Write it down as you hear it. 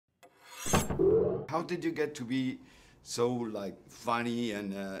How did you get to be so like funny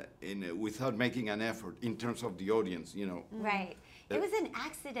and without making an effort in terms of the audience, you know? Right. It was an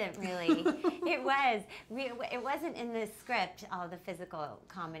accident, really. It was. It wasn't in the script, all the physical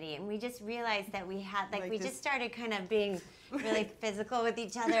comedy, and we just realized that we had, like we just started kind of being really physical with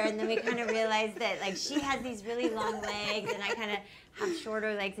each other, and then we kind of realized that, like, she has these really long legs, and I kind of have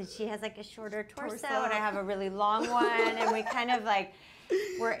shorter legs, and she has like a shorter torso, and I have a really long one, and we kind of like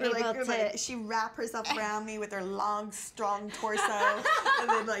were able to. She wrap herself around me with her long, strong torso, and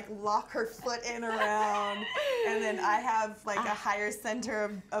then like lock her foot in around, and then I have like a higher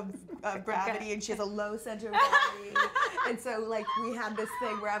center of gravity, and she has a low center of gravity, and so like we had this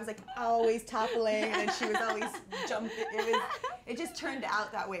thing where I was like always toppling, and then she was always jumping. It just turned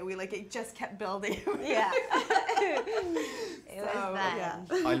out that way. It just kept building. Yeah. It was fun. Yeah.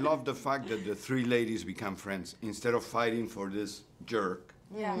 I love the fact that the three ladies become friends. Instead of fighting for this jerk,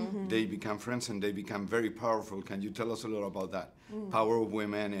 they become friends and they become very powerful. Can you tell us a little about that? Power of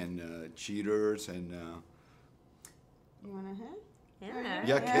women and cheaters and... You want to hit?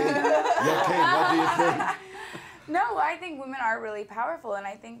 Yeah, Kate. Yeah, Kate, what do you think? No, I think women are really powerful, and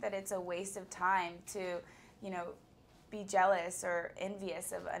I think that it's a waste of time to, you know, be jealous or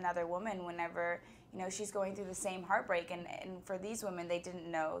envious of another woman whenever, you know, she's going through the same heartbreak. And for these women, they didn't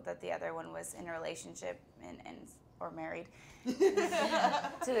know that the other one was in a relationship and or married to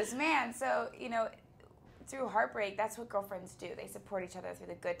this man. So, you know, through heartbreak, that's what girlfriends do. They support each other through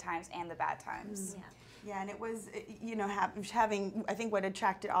the good times and the bad times. Yeah, and it was, you know, having, I think what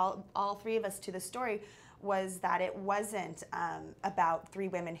attracted all three of us to the story was that it wasn't about three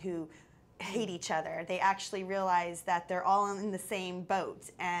women who hate each other. They actually realize that they're all in the same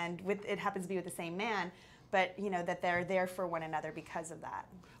boat, and it happens to be with the same man, but you know that they're there for one another because of that.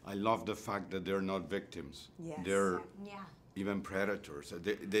 I love the fact that they're not victims. Yes. They're even predators.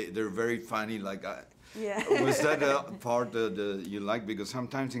 They're very funny. Like, yeah. Was that a part that you like? Because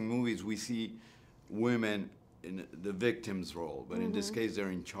sometimes in movies we see women in the victim's role, but in this case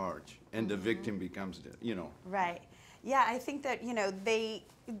they're in charge, and the victim becomes the, you know. Right. Yeah, I think that, you know,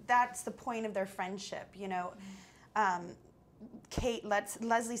 that's the point of their friendship, you know. Kate,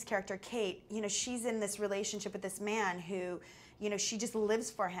 Leslie's character, Kate, you know, she's in this relationship with this man who, you know, she just lives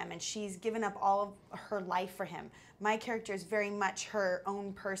for him, and she's given up all of her life for him. My character is very much her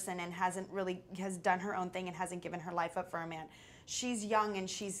own person and has done her own thing and hasn't given her life up for a man. She's young, and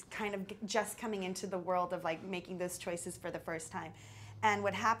she's kind of just coming into the world of like making those choices for the first time. And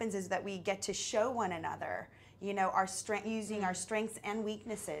what happens is that we get to show one another, you know, using our strengths and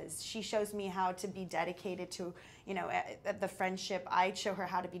weaknesses. She shows me how to be dedicated to, you know, the friendship. I show her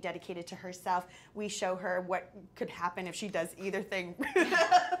how to be dedicated to herself. We show her what could happen if she does either thing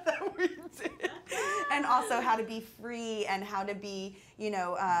that we did. And also how to be free and how to be, you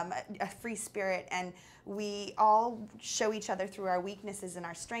know, a free spirit. And we all show each other through our weaknesses and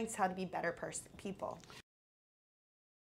our strengths how to be better people.